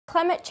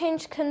Climate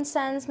change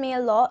concerns me a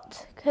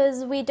lot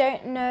because we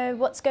don't know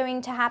what's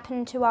going to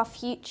happen to our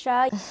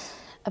future.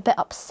 A bit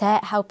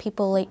upset how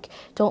people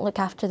don't look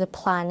after the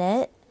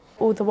planet.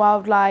 All the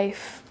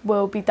wildlife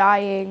will be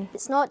dying.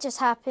 It's not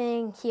just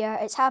happening here,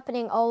 it's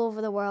happening all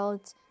over the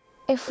world.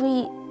 If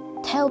we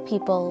tell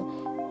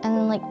people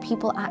and then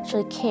people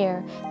actually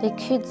care, they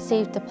could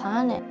save the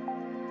planet.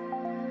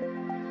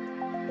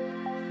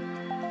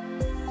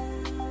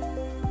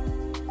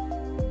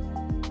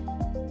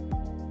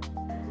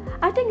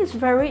 I think it's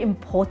very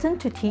important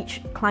to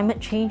teach climate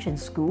change in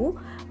school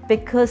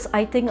because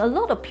I think a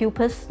lot of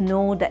pupils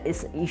know that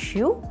it's an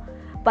issue,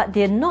 but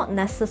they not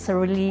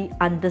necessarily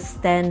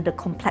understand the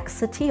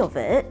complexity of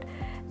it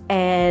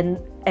and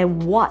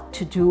what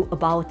to do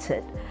about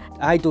it.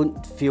 I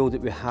don't feel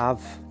that we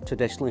have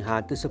traditionally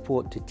had the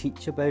support to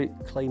teach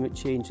about climate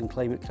change and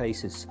climate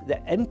crisis. The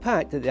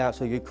impact that the Arts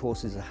for Good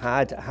courses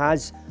had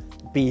has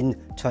been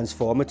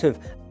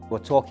transformative. We're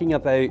talking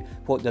about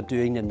what they're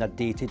doing in their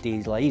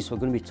day-to-day lives. We're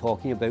going to be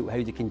talking about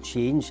how they can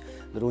change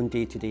their own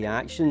day-to-day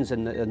actions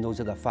and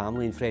those of their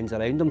family and friends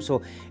around them.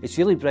 So it's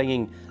really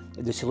bringing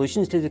the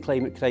solutions to the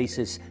climate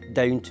crisis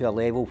down to a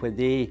level where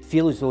they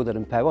feel as though they're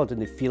empowered and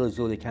they feel as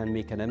though they can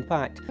make an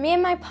impact. Me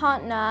and my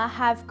partner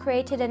have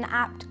created an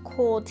app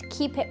called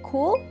Keep It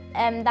Cool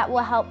that will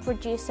help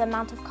reduce the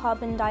amount of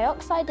carbon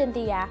dioxide in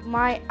the air.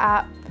 My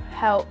app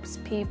helps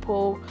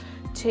people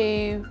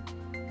to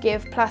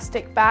give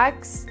plastic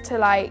bags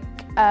to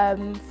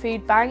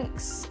food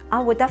banks. I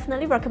would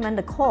definitely recommend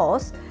the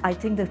course. I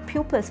think the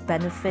pupils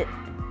benefit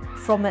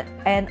from it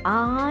and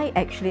I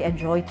actually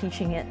enjoy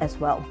teaching it as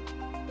well.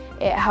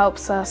 It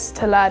helps us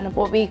to learn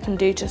what we can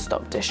do to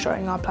stop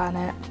destroying our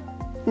planet.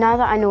 Now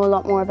that I know a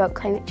lot more about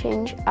climate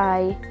change,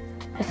 I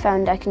have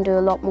found I can do a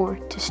lot more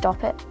to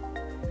stop it.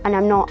 And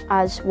I'm not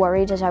as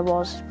worried as I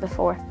was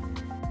before.